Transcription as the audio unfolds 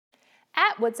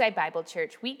At Woodside Bible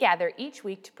Church, we gather each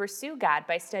week to pursue God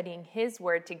by studying His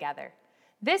Word together.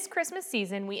 This Christmas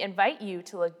season, we invite you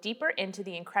to look deeper into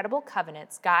the incredible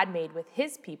covenants God made with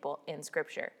His people in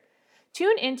Scripture.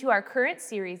 Tune into our current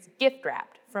series, Gift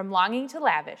Wrapped, From Longing to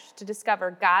Lavish, to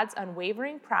discover God's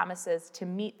unwavering promises to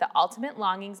meet the ultimate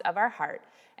longings of our heart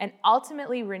and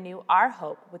ultimately renew our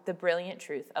hope with the brilliant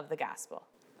truth of the gospel.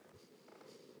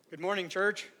 Good morning,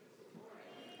 church.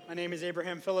 My name is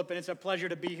Abraham Phillip, and it's a pleasure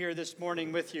to be here this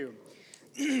morning with you.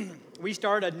 We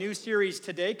start a new series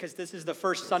today because this is the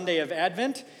first Sunday of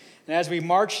Advent. And as we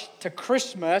march to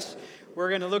Christmas, we're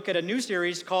going to look at a new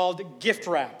series called Gift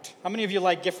Wrapped. How many of you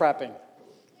like gift wrapping?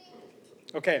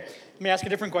 Okay, let me ask a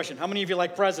different question. How many of you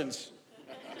like presents?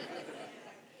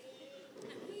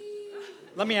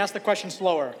 Let me ask the question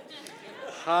slower.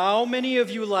 How many of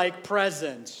you like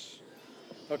presents?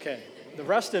 Okay, the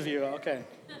rest of you, okay.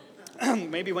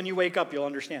 Maybe when you wake up, you'll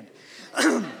understand.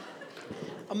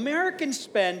 Americans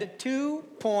spend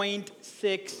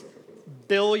 $2.6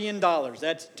 billion.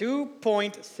 That's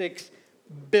 $2.6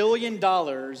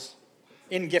 billion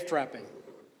in gift wrapping.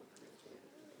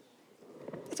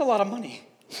 That's a lot of money.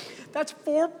 That's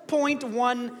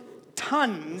 4.1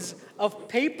 tons of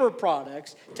paper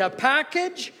products to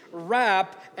package,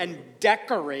 wrap, and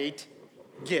decorate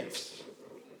gifts.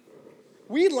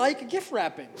 We like gift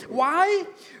wrapping. Why?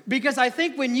 Because I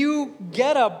think when you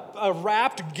get a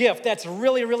wrapped gift, that's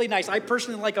really, really nice. I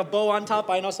personally like a bow on top.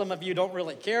 I know some of you don't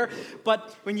really care.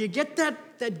 But when you get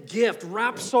that gift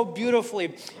wrapped so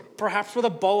beautifully, perhaps with a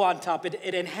bow on top,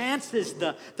 it enhances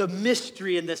the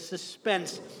mystery and the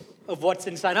suspense of what's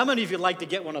inside. How many of you like to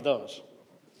get one of those?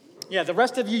 Yeah, the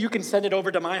rest of you can send it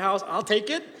over to my house. I'll take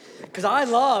it because I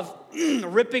love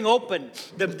ripping open,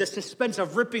 the suspense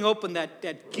of ripping open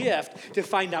that gift to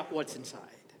find out what's inside.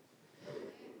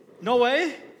 No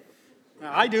way?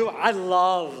 I do. I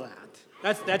love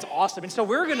that. That's awesome. And so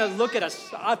we're going to look at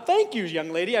thank you,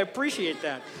 young lady. I appreciate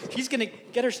that. She's going to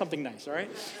get her something nice, all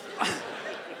right?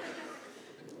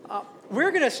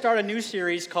 We're going to start a new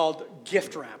series called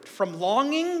Gift Wrapped, From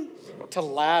Longing to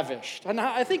Lavished. And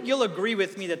I think you'll agree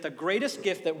with me that the greatest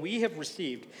gift that we have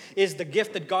received is the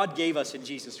gift that God gave us in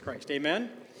Jesus Christ. Amen?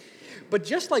 But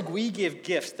just like we give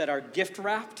gifts that are gift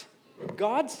wrapped,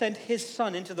 God sent His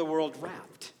Son into the world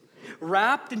wrapped.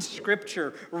 Wrapped in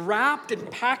Scripture, wrapped and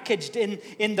packaged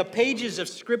in the pages of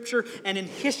Scripture and in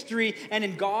history and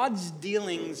in God's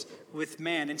dealings with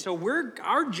man. And so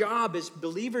our job as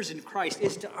believers in Christ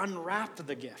is to unwrap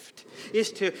the gift,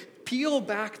 is to peel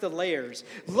back the layers,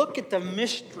 look at the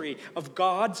mystery of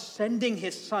God sending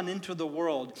His Son into the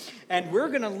world. And we're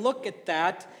going to look at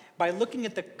that by looking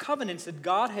at the covenants that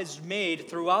God has made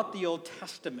throughout the Old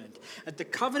Testament, at the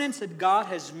covenants that God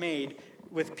has made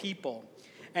with people.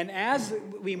 And as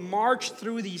we march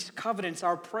through these covenants,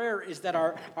 our prayer is that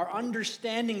our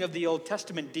understanding of the Old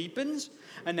Testament deepens.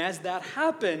 And as that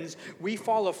happens, we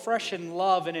fall afresh in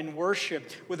love and in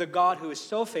worship with a God who is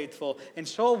so faithful and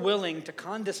so willing to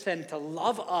condescend to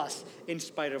love us in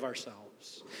spite of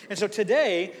ourselves. And so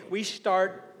today, we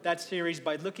start that series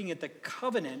by looking at the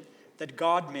covenant that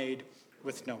God made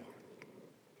with Noah.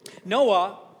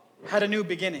 Noah had a new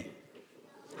beginning.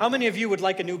 How many of you would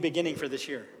like a new beginning for this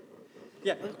year?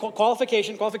 Yeah,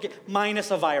 qualification, minus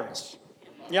a virus.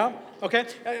 Yeah, okay?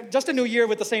 Just a new year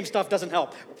with the same stuff doesn't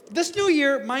help. This new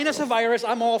year, minus a virus,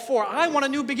 I'm all for. I want a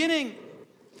new beginning.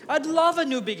 I'd love a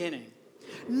new beginning.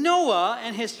 Noah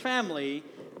and his family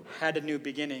had a new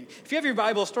beginning. If you have your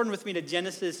Bible, turn with me to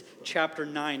Genesis chapter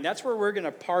 9. That's where we're going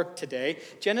to park today,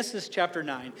 Genesis chapter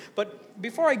 9. But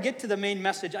before I get to the main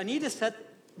message, I need to set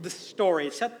the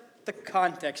story, set the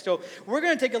context. So we're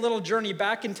going to take a little journey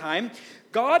back in time.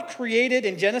 God created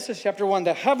in Genesis chapter 1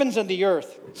 the heavens and the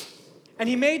earth. And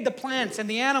He made the plants and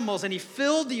the animals, and He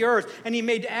filled the earth, and He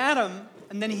made Adam,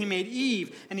 and then He made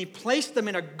Eve, and He placed them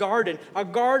in a garden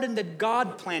that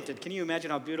God planted. Can you imagine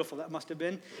how beautiful that must have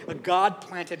been? A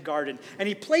God-planted garden. And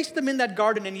He placed them in that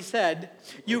garden, and He said,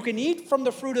 you can eat from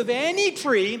the fruit of any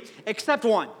tree except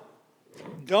one.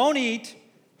 Don't eat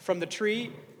from the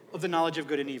tree of the knowledge of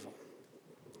good and evil.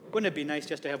 Wouldn't it be nice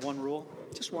just to have one rule?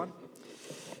 Just one.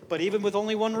 But even with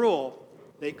only one rule,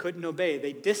 they couldn't obey.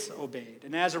 They disobeyed.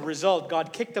 And as a result,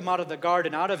 God kicked them out of the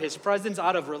garden, out of His presence,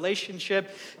 out of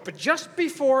relationship. But just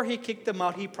before He kicked them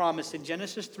out, He promised in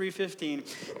Genesis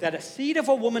 3:15 that a seed of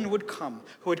a woman would come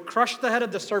who would crush the head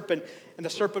of the serpent, and the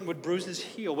serpent would bruise his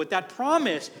heel. With that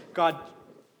promise, God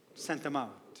sent them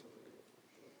out.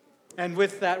 And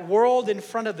with that world in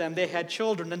front of them, they had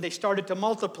children, and they started to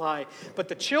multiply. But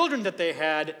the children that they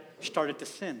had started to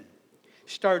sin,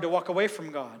 started to walk away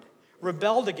from God,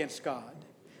 rebelled against God.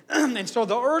 And so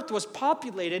the earth was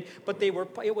populated, but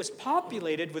it was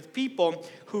populated with people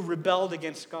who rebelled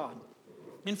against God.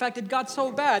 In fact, it got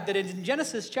so bad that in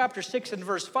Genesis chapter 6 and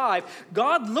verse 5,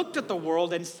 God looked at the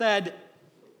world and said,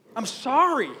 I'm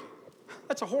sorry.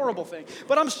 That's a horrible thing.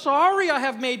 But I'm sorry I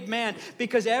have made man,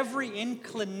 because every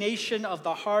inclination of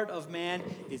the heart of man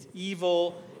is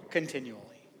evil continually.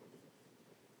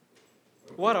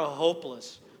 What a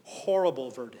hopeless,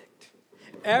 horrible verdict.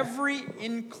 Every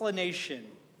inclination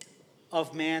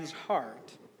of man's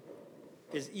heart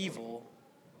is evil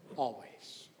always.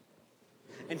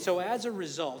 And so as a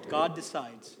result, God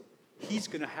decides he's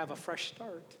going to have a fresh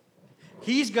start.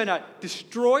 He's going to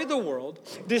destroy the world,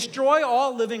 destroy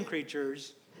all living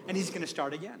creatures, and he's going to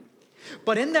start again.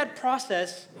 But in that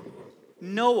process,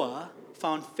 Noah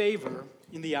found favor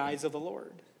in the eyes of the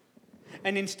Lord.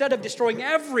 And instead of destroying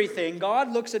everything,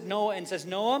 God looks at Noah and says,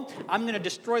 Noah, I'm going to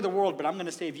destroy the world, but I'm going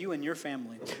to save you and your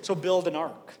family. So build an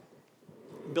ark.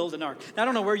 Build an ark. Now, I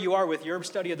don't know where you are with your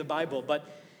study of the Bible, but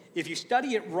if you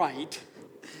study it right,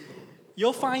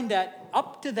 you'll find that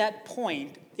up to that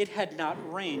point, it had not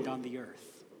rained on the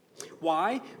earth.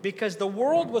 Why? Because the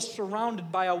world was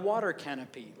surrounded by a water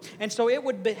canopy. And so it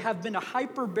would have been a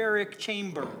hyperbaric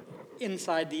chamber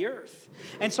inside the earth.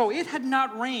 And so it had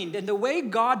not rained. And the way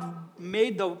God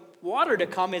made the water to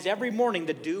come is every morning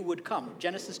the dew would come.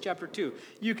 Genesis chapter 2.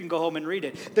 You can go home and read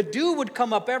it. The dew would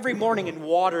come up every morning and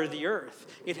water the earth.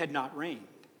 It had not rained.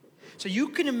 So you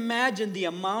can imagine the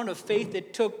amount of faith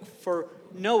it took for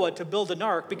Noah to build an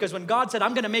ark, because when God said,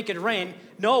 I'm going to make it rain,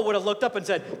 Noah would have looked up and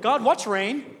said, God, what's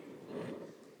rain?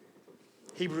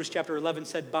 Hebrews chapter 11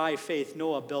 said, by faith,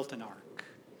 Noah built an ark.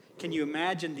 Can you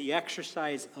imagine the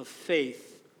exercise of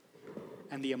faith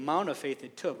and the amount of faith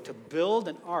it took to build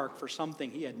an ark for something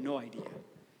he had no idea?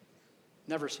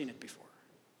 Never seen it before.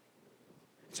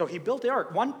 So he built the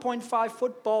ark, 1.5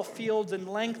 football fields in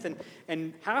length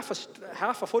and half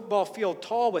a football field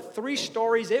tall with 3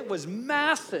 stories. It was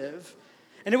massive.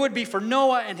 And it would be for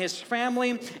Noah and his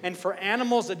family and for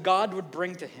animals that God would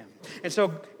bring to him. And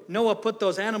so Noah put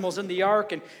those animals in the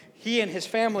ark, and he and his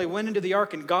family went into the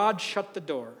ark, and God shut the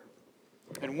door.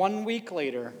 And 1 week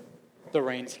later, the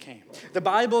rains came. The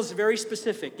Bible is very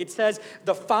specific. It says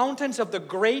the fountains of the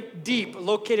great deep,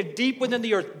 located deep within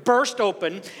the earth, burst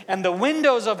open, and the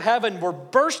windows of heaven were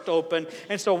burst open.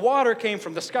 And so water came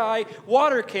from the sky,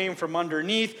 water came from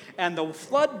underneath, and the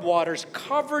flood waters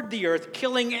covered the earth,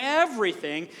 killing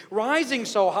everything, rising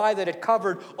so high that it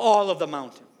covered all of the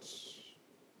mountains.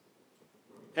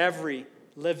 Every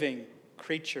living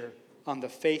creature on the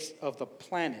face of the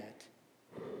planet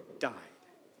died.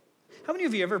 How many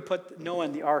of you ever put Noah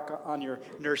and the ark on your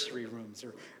nursery rooms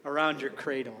or around your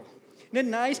cradle? Isn't it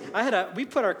nice? We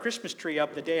put our Christmas tree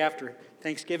up the day after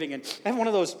Thanksgiving, and I have one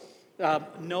of those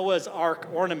Noah's Ark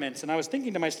ornaments, and I was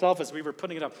thinking to myself as we were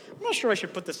putting it up, I'm not sure I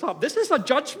should put this up. This is a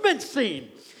judgment scene.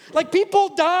 Like,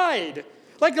 people died.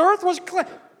 Like, the earth was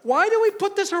why do we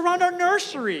put this around our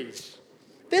nurseries?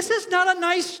 This is not a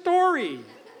nice story.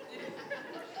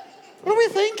 What are we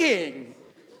thinking?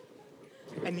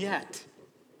 And yet,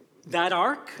 that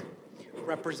ark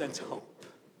represents hope,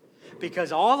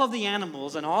 because all of the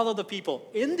animals and all of the people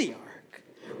in the ark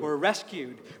were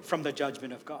rescued from the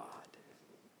judgment of God.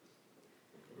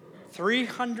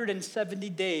 370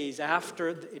 days after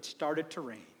it started to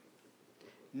rain,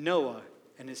 Noah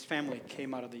and his family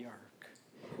came out of the ark.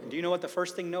 And do you know what the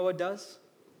first thing Noah does?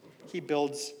 He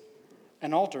builds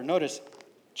an altar. Notice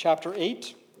chapter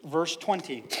 8. Verse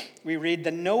 20, we read,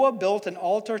 Then Noah built an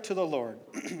altar to the Lord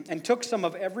and took some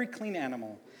of every clean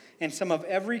animal and some of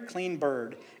every clean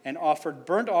bird and offered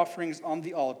burnt offerings on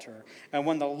the altar. And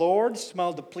when the Lord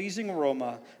smelled the pleasing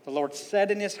aroma, the Lord said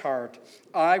in his heart,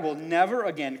 I will never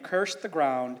again curse the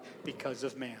ground because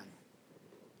of man.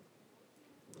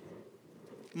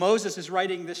 Moses is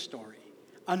writing this story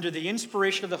under the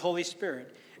inspiration of the Holy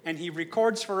Spirit. And he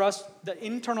records for us the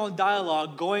internal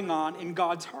dialogue going on in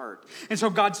God's heart. And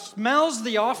so God smells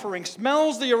the offering,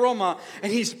 smells the aroma,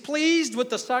 and he's pleased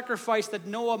with the sacrifice that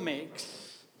Noah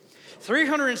makes.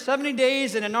 370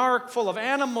 days in an ark full of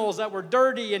animals that were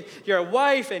dirty, and your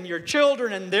wife and your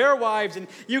children and their wives. And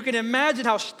you can imagine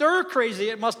how stir-crazy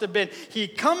it must have been. He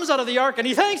comes out of the ark and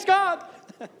he thanks God.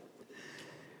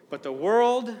 But the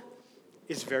world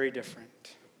is very different.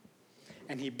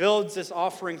 And he builds this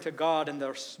offering to God, and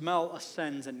the smell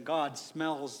ascends, and God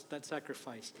smells that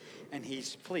sacrifice, and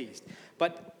he's pleased.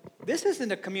 But this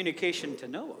isn't a communication to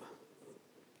Noah.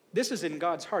 This is in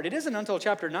God's heart. It isn't until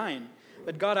chapter 9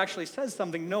 that God actually says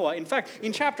something to Noah. In fact,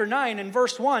 in chapter 9, in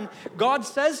verse 1, God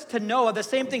says to Noah the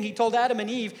same thing he told Adam and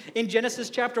Eve in Genesis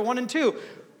chapter 1 and 2.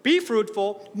 Be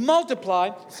fruitful,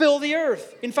 multiply, fill the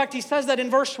earth. In fact, he says that in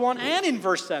verse 1 and in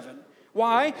verse 7.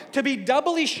 Why? To be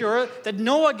doubly sure that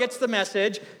Noah gets the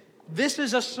message. This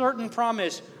is a certain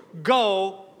promise.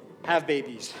 Go have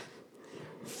babies.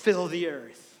 Fill the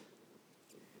earth.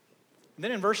 And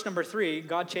then in verse number 3,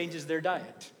 God changes their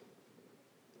diet.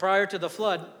 Prior to the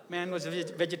flood, man was a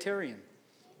vegetarian.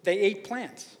 They ate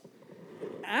plants.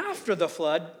 After the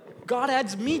flood, God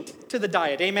adds meat to the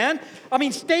diet. Amen? I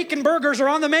mean, steak and burgers are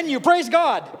on the menu. Praise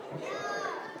God.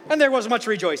 And there was much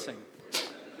rejoicing.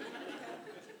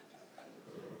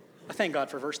 I thank God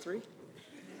for verse 3.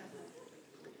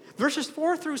 Verses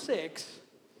 4 through 6,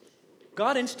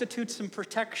 God institutes some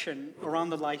protection around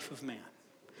the life of man.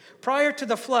 Prior to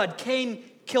the flood, Cain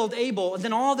killed Abel, and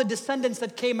then all the descendants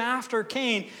that came after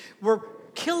Cain were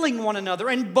killing one another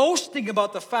and boasting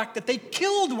about the fact that they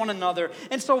killed one another.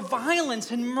 And so violence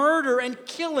and murder and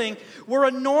killing were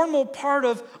a normal part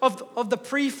of the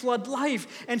pre-flood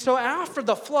life. And so after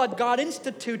the flood, God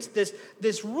institutes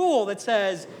this rule that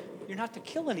says, you're not to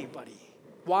kill anybody.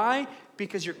 Why?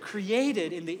 Because you're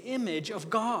created in the image of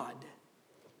God.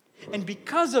 And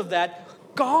because of that,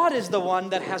 God is the one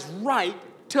that has right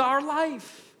to our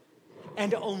life.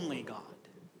 And only God.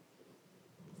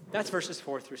 That's verses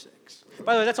 4 through 6.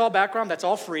 By the way, that's all background. That's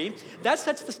all free. That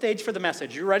sets the stage for the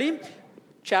message. You ready?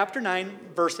 Chapter 9,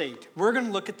 verse 8. We're going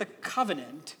to look at the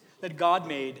covenant that God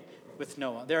made with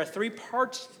Noah. There are 3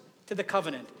 parts to the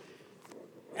covenant.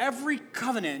 Every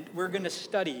covenant we're going to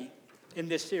study in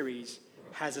this series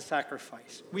has a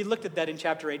sacrifice. We looked at that in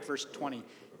chapter 8, verse 20.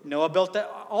 Noah built the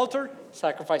altar,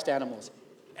 sacrificed animals.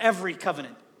 Every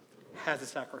covenant has a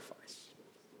sacrifice.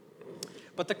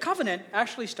 But the covenant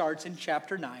actually starts in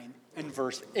chapter 9 and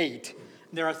verse 8.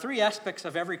 There are 3 aspects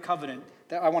of every covenant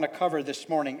that I want to cover this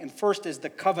morning. And first is the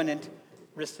covenant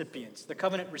recipients. The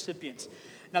covenant recipients.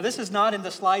 Now, this is not in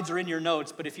the slides or in your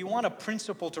notes, but if you want a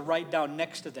principle to write down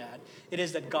next to that, it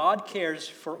is that God cares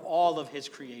for all of his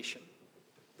creation.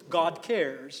 God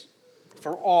cares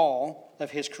for all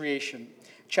of his creation.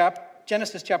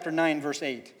 Genesis chapter 9, verse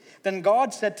 8. Then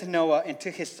God said to Noah and to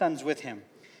his sons with him,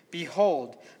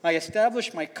 Behold, I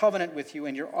establish my covenant with you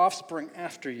and your offspring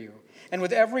after you, and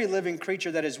with every living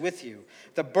creature that is with you,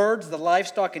 the birds, the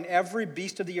livestock, and every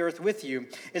beast of the earth with you,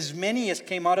 as many as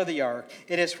came out of the ark.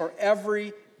 It is for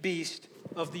every beast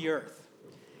of the earth.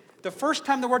 The first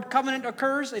time the word covenant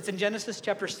occurs, it's in Genesis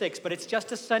chapter 6, but it's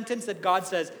just a sentence that God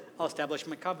says, I'll establish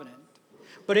my covenant.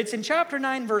 But it's in chapter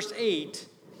 9, verse 8,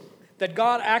 that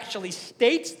God actually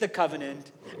states the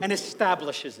covenant and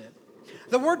establishes it.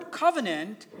 The word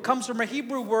covenant comes from a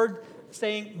Hebrew word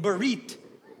saying berit,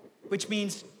 which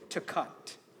means to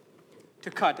cut. To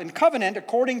cut. And covenant,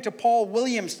 according to Paul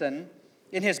Williamson,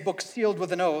 in his book Sealed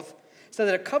with an Oath, said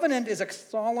that a covenant is a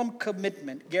solemn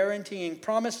commitment guaranteeing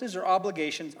promises or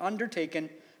obligations undertaken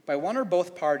by one or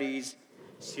both parties,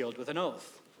 sealed with an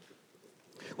oath.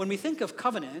 When we think of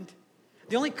covenant,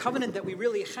 the only covenant that we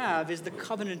really have is the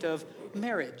covenant of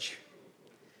marriage.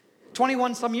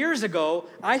 21 some years ago,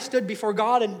 I stood before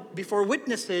God and before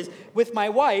witnesses with my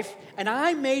wife, and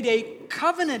I made a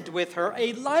covenant with her,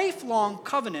 a lifelong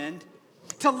covenant,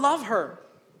 to love her,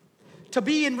 to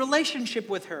be in relationship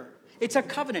with her. It's a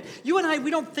covenant. You and I, we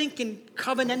don't think in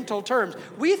covenantal terms.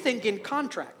 We think in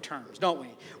contract terms, don't we?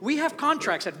 We have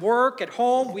contracts at work, at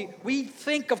home. We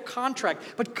think of contract.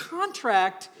 But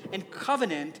contract and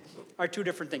covenant are 2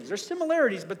 different things. There's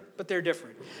similarities, but they're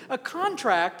different. A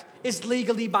contract is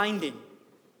legally binding.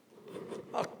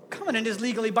 A covenant is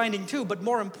legally binding too, but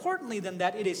more importantly than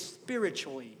that, it is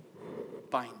spiritually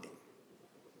binding.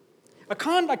 A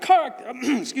contract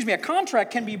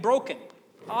can be broken.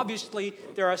 Obviously,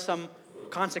 there are some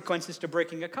consequences to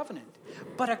breaking a covenant.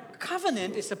 But a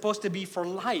covenant is supposed to be for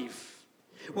life.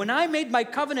 When I made my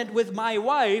covenant with my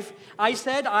wife, I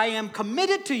said, I am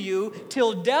committed to you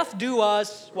till death do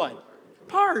us, what?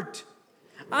 Part.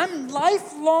 I'm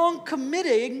lifelong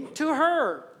committing to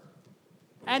her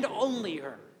and only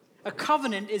her. A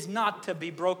covenant is not to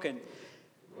be broken.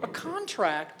 A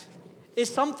contract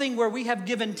is something where we have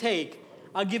give and take.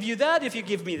 I'll give you that if you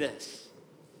give me this.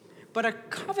 But a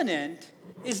covenant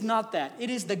is not that. It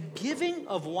is the giving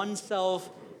of oneself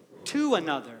to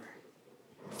another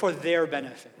for their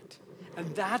benefit.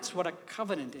 And that's what a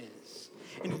covenant is.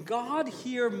 And God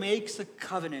here makes a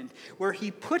covenant where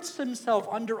he puts himself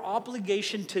under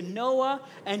obligation to Noah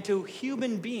and to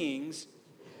human beings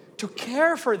to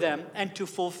care for them and to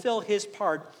fulfill his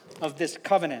part of this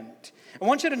covenant. I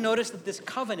want you to notice that this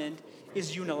covenant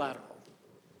is unilateral.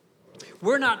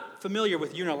 We're not familiar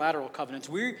with unilateral covenants.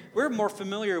 We're more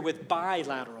familiar with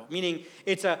bilateral, meaning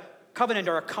it's a covenant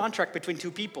or a contract between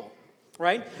 2 people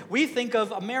right? We think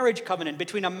of a marriage covenant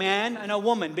between a man and a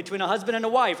woman, between a husband and a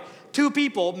wife, two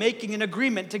people making an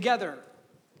agreement together.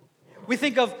 We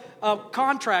think of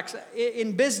contracts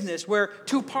in business where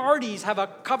two parties have a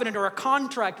covenant or a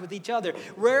contract with each other.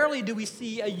 Rarely do we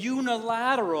see a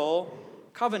unilateral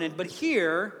covenant, but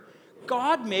here,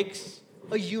 God makes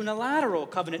a unilateral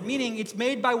covenant, meaning it's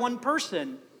made by one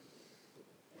person.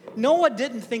 Noah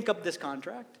didn't think up this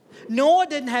contract. Noah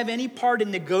didn't have any part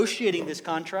in negotiating this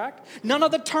contract. None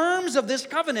of the terms of this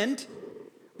covenant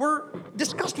were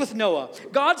discussed with Noah.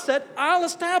 God said, I'll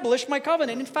establish my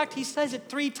covenant. In fact, he says it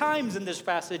 3 times in this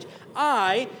passage.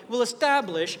 I will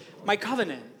establish my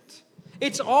covenant.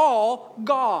 It's all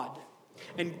God.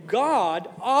 And God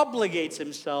obligates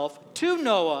himself to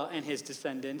Noah and his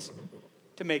descendants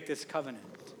to make this covenant.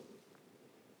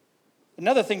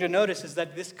 Another thing to notice is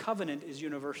that this covenant is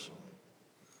universal.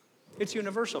 It's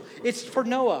universal. It's for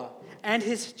Noah and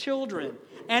his children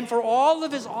and for all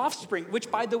of his offspring,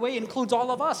 which, by the way, includes all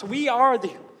of us. We are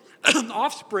the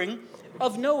offspring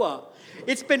of Noah.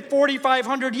 It's been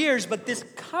 4,500 years, but this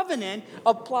covenant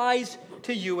applies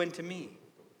to you and to me.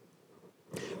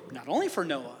 Not only for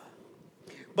Noah,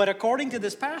 but according to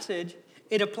this passage,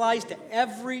 it applies to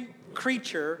every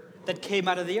creature that came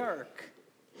out of the ark.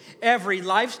 Every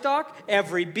livestock,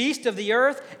 every beast of the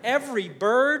earth, every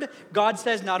bird. God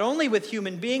says not only with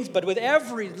human beings, but with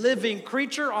every living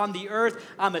creature on the earth,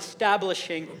 I'm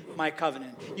establishing my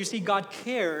covenant. You see, God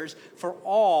cares for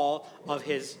all of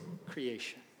his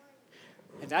creation.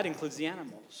 And that includes the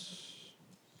animals.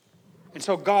 And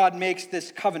so God makes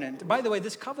this covenant. By the way,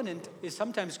 this covenant is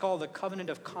sometimes called the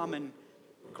covenant of common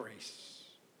grace.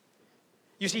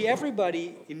 You see,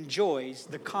 everybody enjoys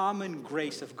the common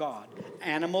grace of God.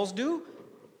 Animals do,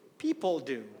 people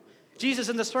do. Jesus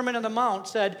in the Sermon on the Mount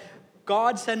said,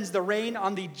 God sends the rain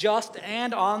on the just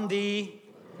and on the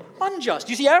unjust.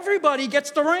 You see, everybody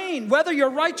gets the rain, whether you're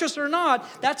righteous or not.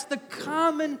 That's the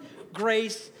common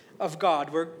grace of God,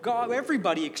 where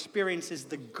everybody experiences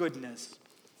the goodness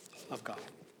of God.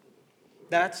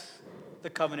 That's the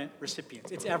covenant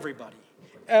recipients. It's everybody,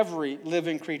 every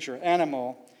living creature,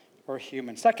 animal, or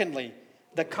human. Secondly,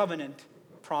 the covenant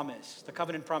promise. The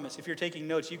covenant promise. If you're taking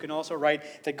notes, you can also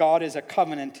write that God is a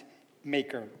covenant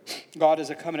maker. God is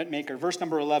a covenant maker. Verse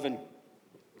number 11.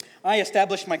 I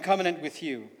establish my covenant with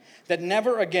you, that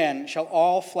never again shall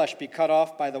all flesh be cut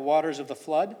off by the waters of the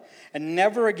flood, and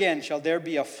never again shall there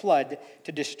be a flood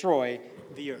to destroy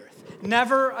the earth.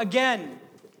 Never again.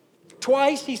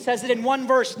 Twice he says it in one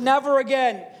verse. Never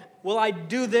again will I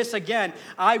do this again.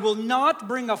 I will not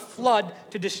bring a flood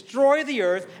to destroy the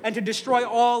earth and to destroy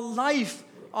all life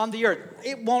on the earth.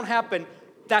 It won't happen.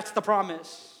 That's the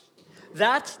promise.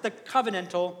 That's the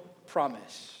covenantal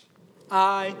promise.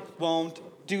 I won't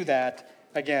do that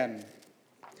again.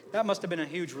 That must have been a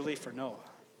huge relief for Noah.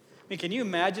 I mean, can you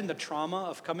imagine the trauma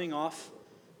of coming off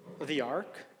of the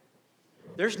ark?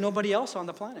 There's nobody else on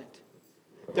the planet.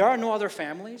 There are no other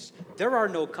families. There are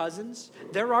no cousins.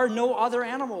 There are no other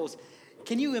animals.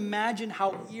 Can you imagine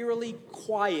how eerily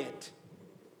quiet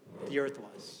the earth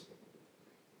was?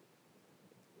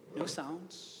 No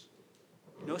sounds,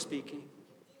 no speaking,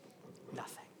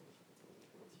 nothing.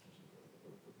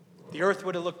 The earth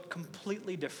would have looked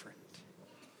completely different.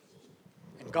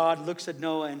 And God looks at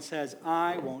Noah and says,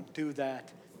 I won't do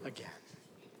that again.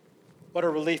 What a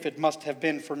relief it must have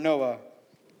been for Noah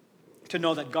to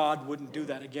know that God wouldn't do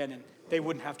that again and they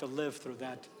wouldn't have to live through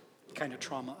that kind of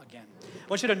trauma again. I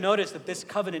want you to notice that this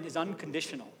covenant is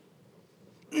unconditional.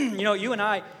 You know, you and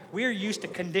I, we're used to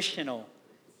conditional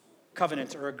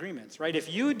covenants or agreements, right?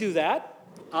 If you do that,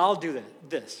 I'll do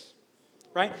this,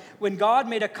 right? When God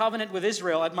made a covenant with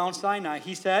Israel at Mount Sinai,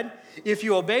 he said, if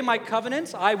you obey my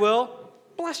covenants, I will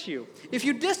bless you. If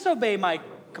you disobey my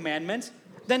commandments,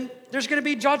 then there's going to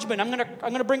be judgment. I'm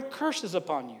going to bring curses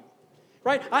upon you.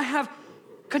 Right? I have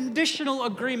conditional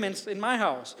agreements in my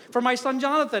house. For my son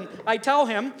Jonathan, I tell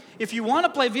him, if you want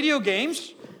to play video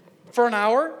games for an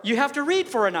hour, you have to read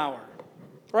for an hour.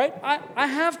 Right? I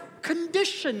have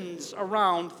conditions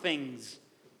around things.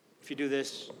 If you do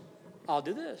this, I'll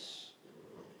do this.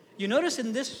 You notice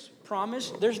in this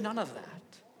promise, there's none of that.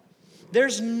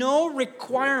 There's no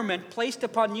requirement placed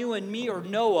upon you and me or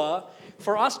Noah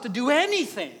for us to do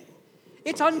anything.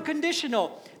 It's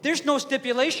unconditional. There's no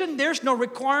stipulation. There's no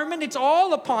requirement. It's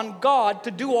all upon God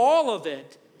to do all of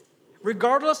it.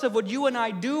 Regardless of what you and I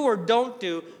do or don't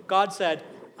do, God said,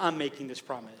 I'm making this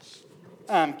promise.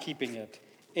 I'm keeping it.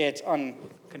 It's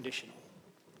unconditional.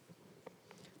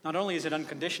 Not only is it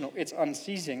unconditional, it's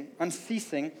unceasing.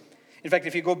 In fact,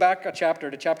 if you go back a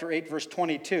chapter to chapter 8, verse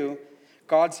 22,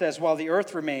 God says, while the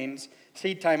earth remains,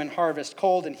 seed time and harvest,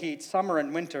 cold and heat, summer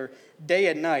and winter, day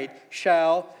and night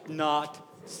shall not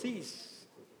cease.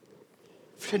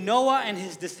 To Noah and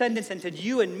his descendants and to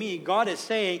you and me, God is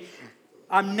saying,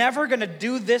 I'm never going to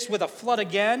do this with a flood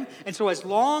again. And so as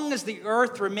long as the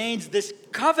earth remains, this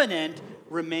covenant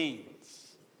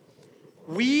remains.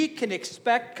 We can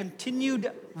expect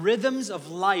continued rhythms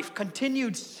of life,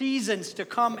 continued seasons to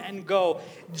come and go,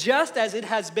 just as it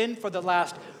has been for the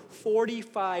last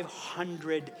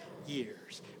 4,500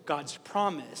 years. God's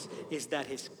promise is that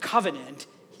his covenant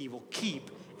he will keep,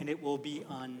 and it will be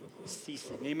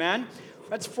unceasing. Amen?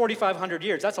 That's 4,500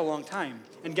 years. That's a long time.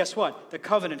 And guess what? The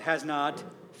covenant has not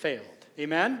failed.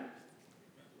 Amen?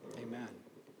 Amen.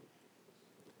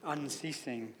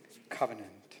 Unceasing covenant.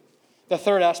 The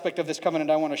third aspect of this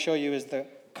covenant I want to show you is the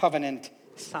covenant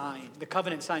sign. The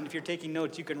covenant sign, if you're taking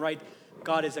notes, you can write,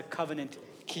 God is a covenant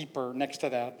keeper next to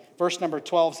that. Verse number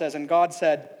 12 says, and God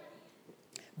said,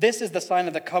 this is the sign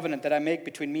of the covenant that I make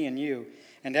between me and you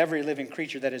and every living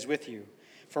creature that is with you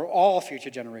for all future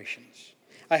generations.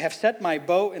 I have set my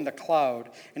bow in the cloud,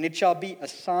 and it shall be a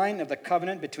sign of the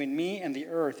covenant between me and the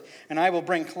earth. And I will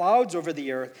bring clouds over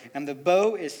the earth, and the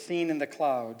bow is seen in the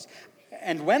clouds.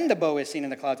 And when the bow is seen in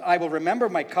the clouds, I will remember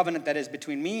my covenant that is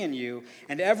between me and you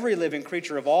and every living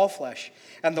creature of all flesh.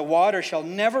 And the water shall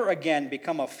never again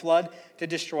become a flood to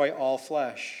destroy all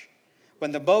flesh.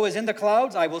 When the bow is in the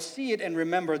clouds, I will see it and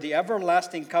remember the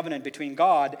everlasting covenant between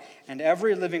God and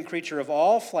every living creature of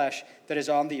all flesh that is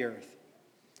on the earth.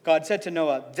 God said to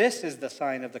Noah, this is the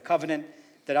sign of the covenant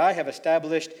that I have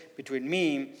established between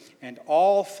me and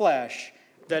all flesh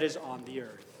that is on the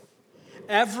earth.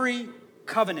 Every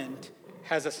covenant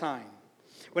has a sign.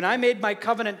 When I made my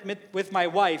covenant with my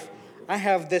wife, I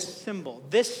have this symbol,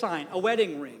 this sign, a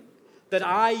wedding ring, that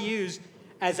I use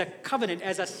as a covenant,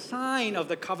 as a sign of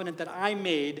the covenant that I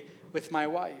made with my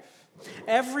wife.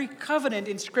 Every covenant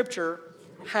in Scripture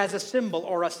has a symbol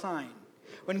or a sign.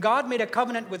 When God made a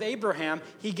covenant with Abraham,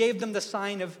 he gave them the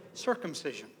sign of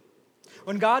circumcision.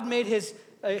 When God made his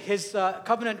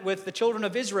covenant with the children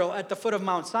of Israel at the foot of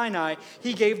Mount Sinai,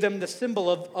 he gave them the symbol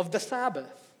of the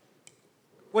Sabbath.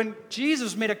 When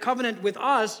Jesus made a covenant with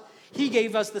us, he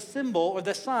gave us the symbol or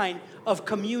the sign of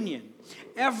communion.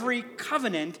 Every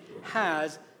covenant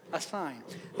has a sign.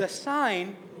 The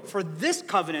sign for this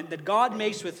covenant that God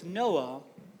makes with Noah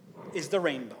is the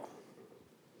rainbow.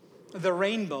 The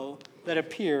rainbow that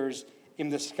appears in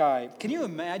the sky. Can you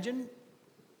imagine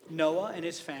Noah and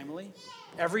his family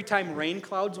every time rain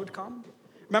clouds would come?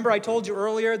 Remember I told you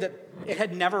earlier that it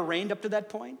had never rained up to that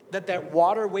point? That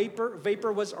water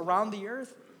vapor was around the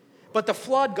earth? But the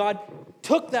flood, God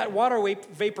took that water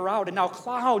vapor out, and now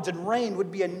clouds and rain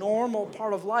would be a normal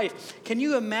part of life. Can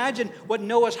you imagine what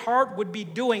Noah's heart would be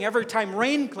doing every time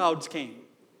rain clouds came?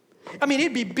 I mean,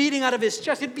 he'd be beating out of his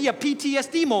chest. It'd be a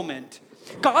PTSD moment.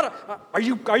 God, are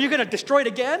you going to destroy it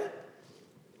again?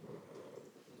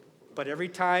 But every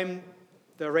time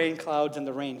the rain clouds and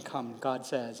the rain come, God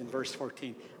says in verse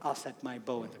 14, I'll set my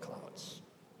bow in the clouds,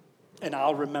 and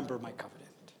I'll remember my covenant.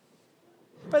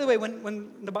 By the way,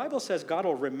 when the Bible says God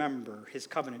will remember his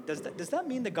covenant, does that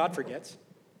mean that God forgets?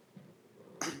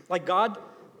 Like God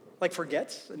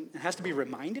forgets and has to be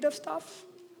reminded of stuff?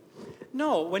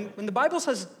 No, when the Bible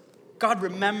says God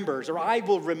remembers or I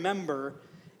will remember,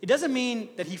 it doesn't mean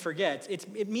that he forgets.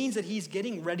 It means that he's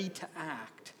getting ready to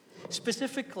act,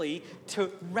 specifically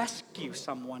to rescue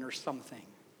someone or something.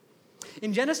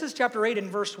 In Genesis chapter 8 and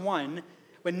verse 1,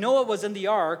 when Noah was in the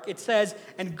ark, it says,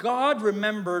 and God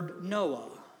remembered Noah.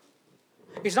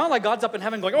 It's not like God's up in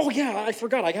heaven going, oh yeah, I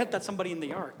forgot, I had that somebody in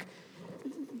the ark.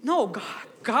 No,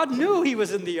 God knew he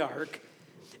was in the ark.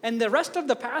 And the rest of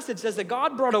the passage says that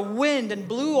God brought a wind and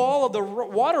blew all of the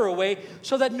water away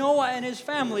so that Noah and his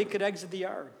family could exit the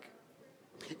ark.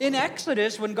 In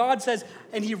Exodus, when God says,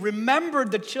 and he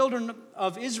remembered the children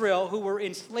of Israel who were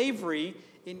in slavery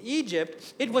in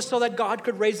Egypt, it was so that God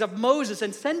could raise up Moses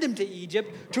and send him to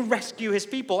Egypt to rescue his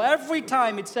people. Every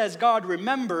time it says God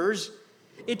remembers,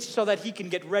 it's so that he can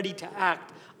get ready to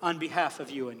act on behalf of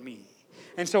you and me.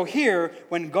 And so here,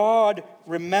 when God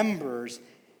remembers,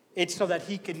 it's so that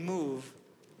he can move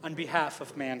on behalf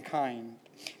of mankind.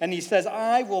 And he says,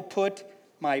 I will put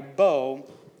my bow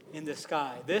in the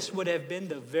sky. This would have been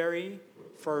the very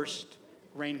first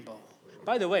rainbow.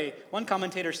 By the way, one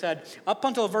commentator said, up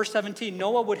until verse 17,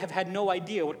 Noah would have had no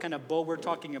idea what kind of bow we're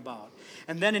talking about.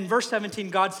 And then in verse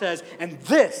 17, God says, and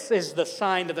this is the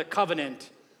sign of the covenant.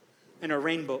 And a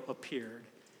rainbow appeared.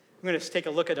 I'm going to take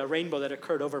a look at a rainbow that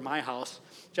occurred over my house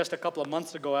just a couple of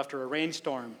months ago after a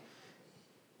rainstorm.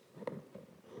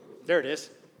 There it is.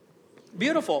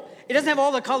 Beautiful. It doesn't have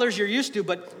all the colors you're used to,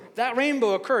 but that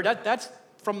rainbow occurred. That's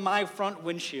from my front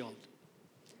windshield.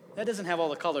 That doesn't have all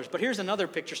the colors. But here's another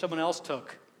picture someone else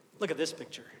took. Look at this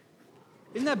picture.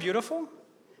 Isn't that beautiful?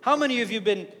 How many of you have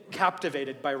been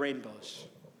captivated by rainbows?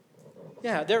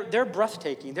 Yeah, they're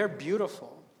breathtaking. They're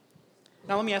beautiful.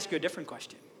 Now let me ask you a different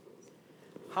question.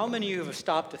 How many of you have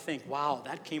stopped to think, wow,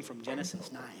 that came from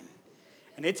Genesis 9?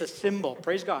 And it's a symbol,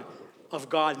 praise God, of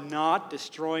God not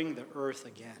destroying the earth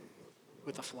again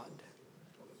with a flood.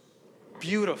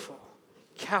 Beautiful,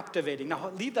 captivating.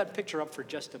 Now leave that picture up for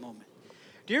just a moment.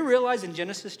 Do you realize in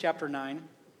Genesis chapter 9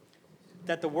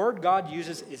 that the word God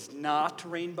uses is not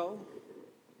rainbow?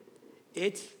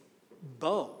 It's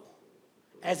bow,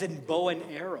 as in bow and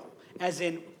arrow, as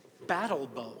in battle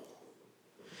bow.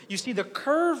 You see, the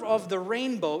curve of the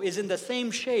rainbow is in the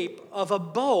same shape of a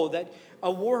bow that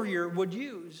a warrior would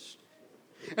use.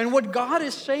 And what God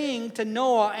is saying to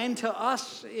Noah and to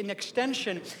us in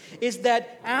extension is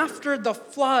that after the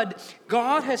flood,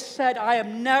 God has said, I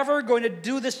am never going to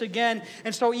do this again.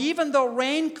 And so even though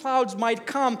rain clouds might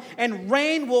come and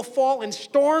rain will fall and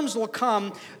storms will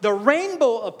come, the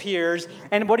rainbow appears.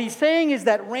 And what he's saying is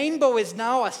that rainbow is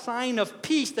now a sign of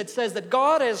peace that says that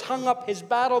God has hung up his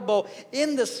battle bow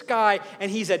in the sky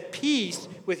and he's at peace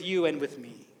with you and with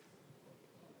me.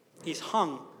 He's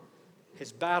hung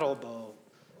his battle bow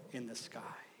in the sky.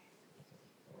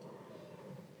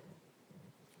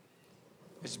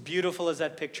 As beautiful as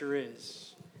that picture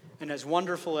is, and as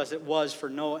wonderful as it was for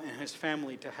Noah and his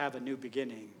family to have a new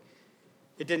beginning,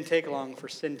 it didn't take long for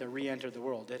sin to re-enter the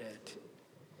world, did it?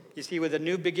 You see, with a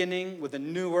new beginning, with a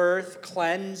new earth,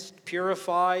 cleansed,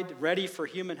 purified, ready for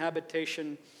human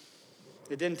habitation,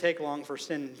 it didn't take long for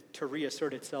sin to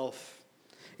reassert itself.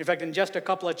 In fact, in just a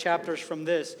couple of chapters from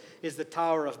this is the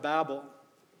Tower of Babel,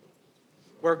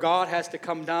 where God has to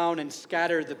come down and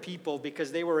scatter the people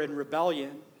because they were in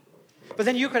rebellion. But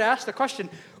then you could ask the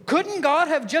question, couldn't God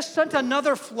have just sent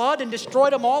another flood and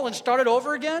destroyed them all and started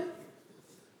over again?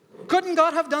 Couldn't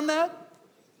God have done that?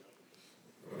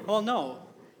 Well, no,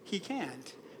 he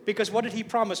can't. Because what did he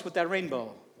promise with that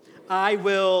rainbow? I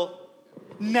will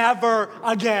never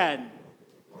again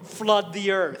flood the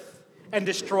earth and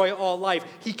destroy all life.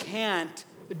 He can't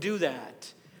do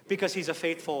that because he's a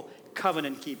faithful,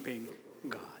 covenant-keeping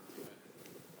God.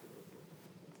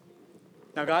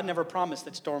 Now, God never promised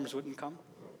that storms wouldn't come.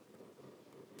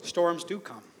 Storms do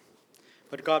come.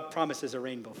 But God promises a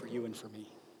rainbow for you and for me.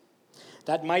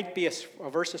 That might be a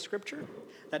verse of Scripture.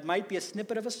 That might be a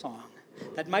snippet of a song.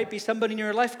 That might be somebody in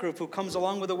your life group who comes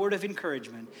along with a word of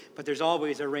encouragement. But there's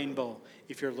always a rainbow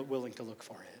if you're willing to look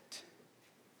for it.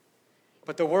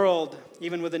 But the world,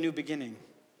 even with a new beginning,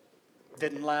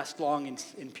 didn't last long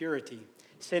in purity.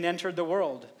 Sin entered the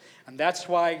world. And that's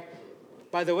why,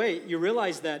 by the way, you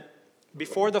realize that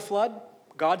before the flood,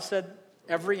 God said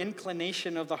every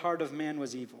inclination of the heart of man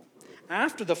was evil.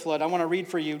 After the flood, I want to read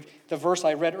for you the verse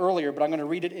I read earlier, but I'm going to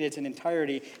read it in its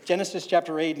entirety. Genesis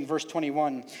chapter 8 and verse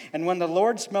 21. And when the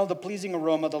Lord smelled the pleasing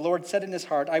aroma, the Lord said in his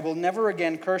heart, I will never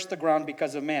again curse the ground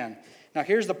because of man. Now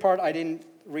here's the part I didn't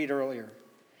read earlier.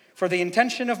 For the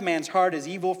intention of man's heart is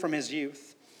evil from his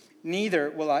youth.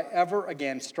 Neither will I ever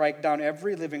again strike down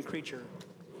every living creature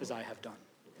as I have done.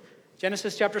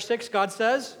 Genesis chapter 6, God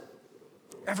says,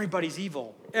 everybody's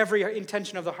evil, every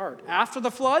intention of the heart. After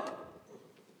the flood,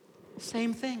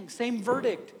 same thing, same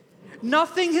verdict.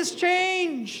 Nothing has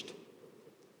changed.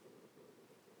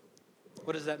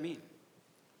 What does that mean?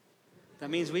 That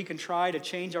means we can try to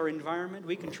change our environment.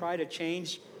 We can try to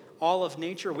change all of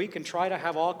nature. We can try to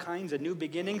have all kinds of new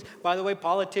beginnings. By the way,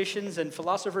 politicians and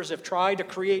philosophers have tried to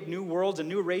create new worlds and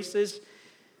new races.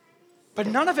 But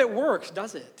none of it works,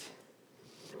 does it?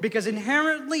 Because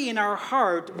inherently in our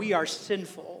heart, we are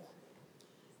sinful.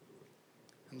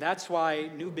 And that's why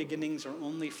new beginnings are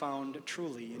only found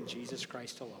truly in Jesus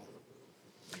Christ alone.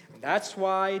 And that's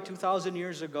why 2,000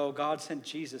 years ago, God sent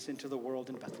Jesus into the world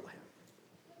in Bethlehem.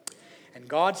 And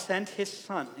God sent his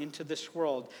Son into this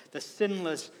world, the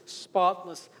sinless,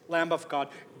 spotless Lamb of God,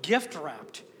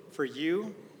 gift-wrapped for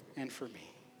you and for me.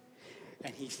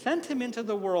 And he sent him into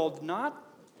the world not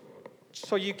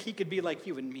so he could be like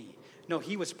you and me. No,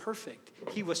 he was perfect.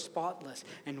 He was spotless.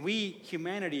 And we,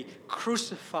 humanity,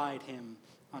 crucified him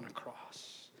on a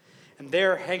cross. And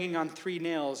there, hanging on 3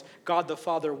 nails, God the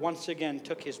Father once again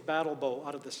took his battle bow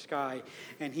out of the sky,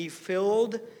 and he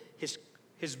filled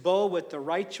his bow with the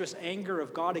righteous anger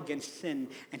of God against sin,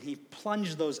 and he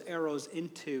plunged those arrows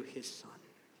into his Son,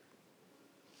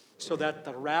 so that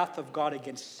the wrath of God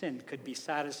against sin could be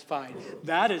satisfied.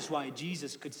 That is why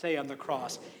Jesus could say on the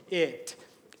cross, it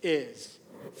is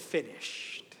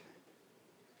finished.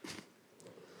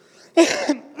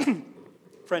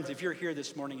 Friends, if you're here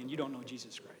this morning and you don't know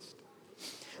Jesus Christ,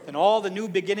 then all the new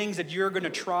beginnings that you're going to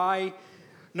try,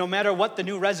 no matter what the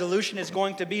new resolution is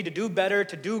going to be, to do better,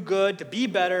 to do good, to be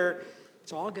better,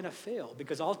 it's all going to fail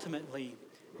because ultimately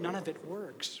none of it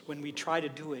works when we try to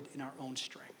do it in our own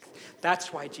strength.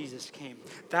 That's why Jesus came.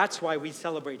 That's why we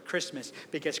celebrate Christmas,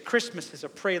 because Christmas is a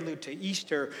prelude to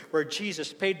Easter, where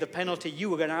Jesus paid the penalty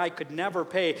you and I could never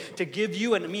pay to give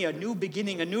you and me a new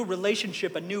beginning, a new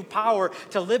relationship, a new power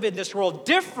to live in this world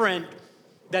different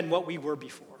than what we were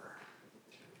before.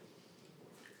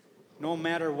 No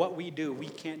matter what we do, we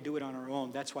can't do it on our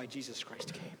own. That's why Jesus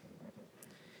Christ came.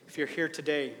 If you're here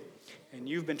today and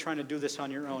you've been trying to do this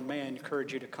on your own, may I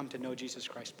encourage you to come to know Jesus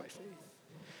Christ by faith.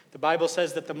 The Bible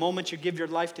says that the moment you give your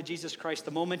life to Jesus Christ,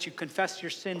 the moment you confess your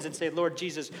sins and say, Lord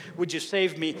Jesus, would you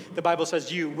save me? The Bible says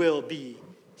you will be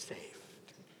saved.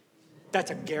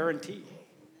 That's a guarantee.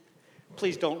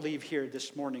 Please don't leave here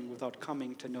this morning without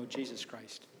coming to know Jesus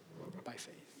Christ by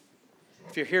faith.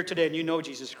 If you're here today and you know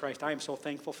Jesus Christ, I am so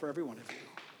thankful for every one of you.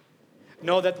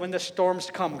 Know that when the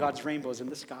storms come, God's rainbow is in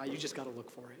the sky. You just got to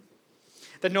look for it.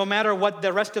 That no matter what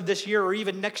the rest of this year or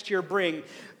even next year bring,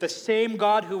 the same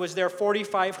God who was there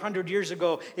 4,500 years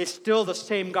ago is still the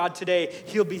same God today.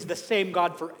 He'll be the same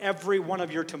God for every one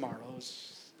of your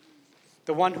tomorrows.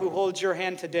 The one who holds your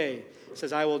hand today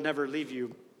says, I will never leave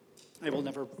you. I'll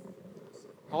never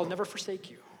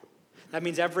forsake you. That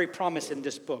means every promise in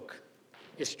this book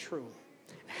is true.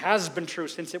 Has been true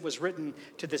since it was written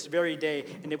to this very day,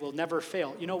 and it will never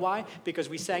fail. You know why? Because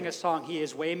we sang a song, He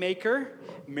is waymaker,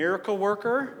 miracle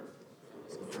worker,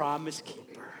 promise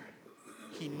keeper.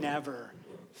 He never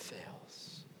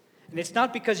fails. And it's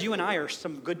not because you and I are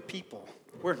some good people.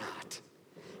 We're not.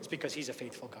 It's because He's a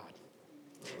faithful God.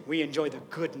 We enjoy the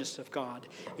goodness of God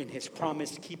in His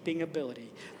promise-keeping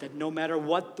ability, that no matter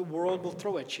what the world will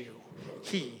throw at you,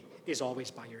 He is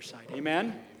always by your side.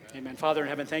 Amen? Amen. Father in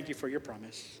heaven, thank you for your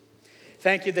promise.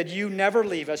 Thank you that you never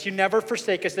leave us. You never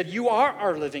forsake us, that you are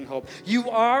our living hope. You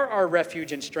are our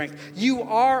refuge and strength. You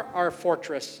are our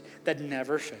fortress that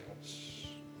never fails.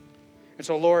 And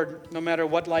so, Lord, no matter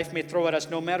what life may throw at us,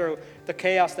 no matter the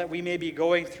chaos that we may be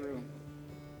going through,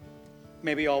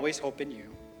 may we always hope in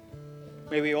you.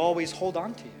 May we always hold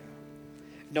on to you,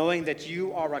 knowing that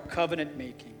you are a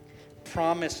covenant-making,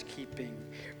 promise-keeping,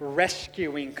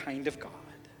 rescuing kind of God.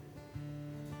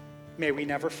 May we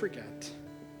never forget.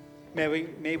 May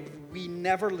we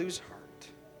never lose heart.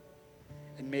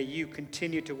 And may you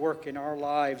continue to work in our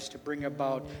lives to bring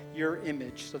about your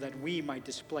image so that we might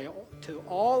display to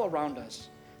all around us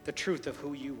the truth of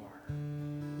who you are.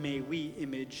 May we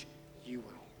image you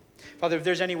well. Father, if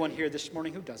there's anyone here this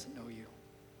morning who doesn't know you,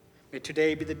 may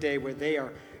today be the day where they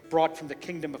are brought from the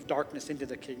kingdom of darkness into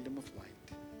the kingdom of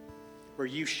light, where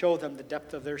you show them the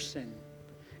depth of their sin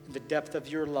and the depth of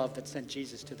your love that sent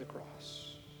Jesus to the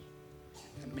cross.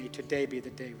 And may today be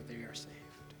the day where they are saved.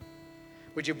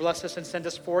 Would you bless us and send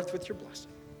us forth with your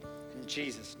blessing? In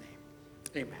Jesus' name,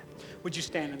 amen. Would you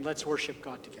stand and let's worship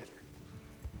God together.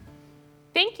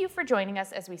 Thank you for joining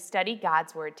us as we study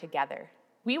God's Word together.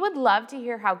 We would love to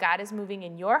hear how God is moving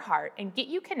in your heart and get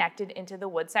you connected into the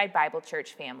Woodside Bible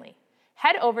Church family.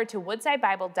 Head over to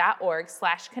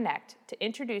woodsidebible.org/connect to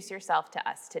introduce yourself to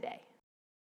us today.